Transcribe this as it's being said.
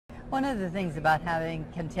One of the things about having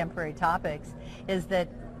contemporary topics is that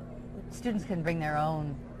students can bring their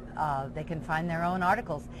own. They can find their own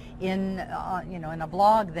articles in, in a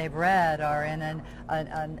blog they've read, or in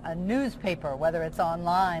a newspaper, whether it's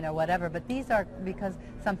online or whatever. But these are because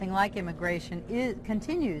something like immigration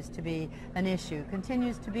continues to be an issue,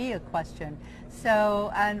 continues to be a question.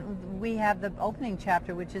 So, and we have the opening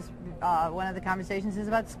chapter, which is one of the conversations is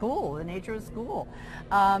about school, the nature of school,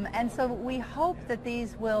 and so we hope that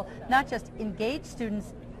these will not just engage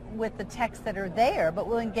students with the texts that are there, but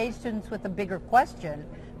will engage students with a bigger question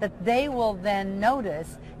that they will then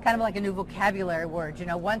notice, kind of like a new vocabulary word. You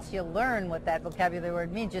know, once you learn what that vocabulary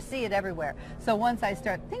word means, you see it everywhere. So once I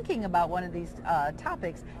start thinking about one of these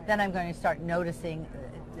topics, then I'm going to start noticing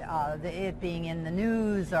it being in the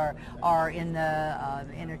news, or in the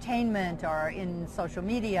entertainment, or in social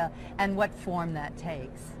media, and what form that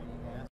takes.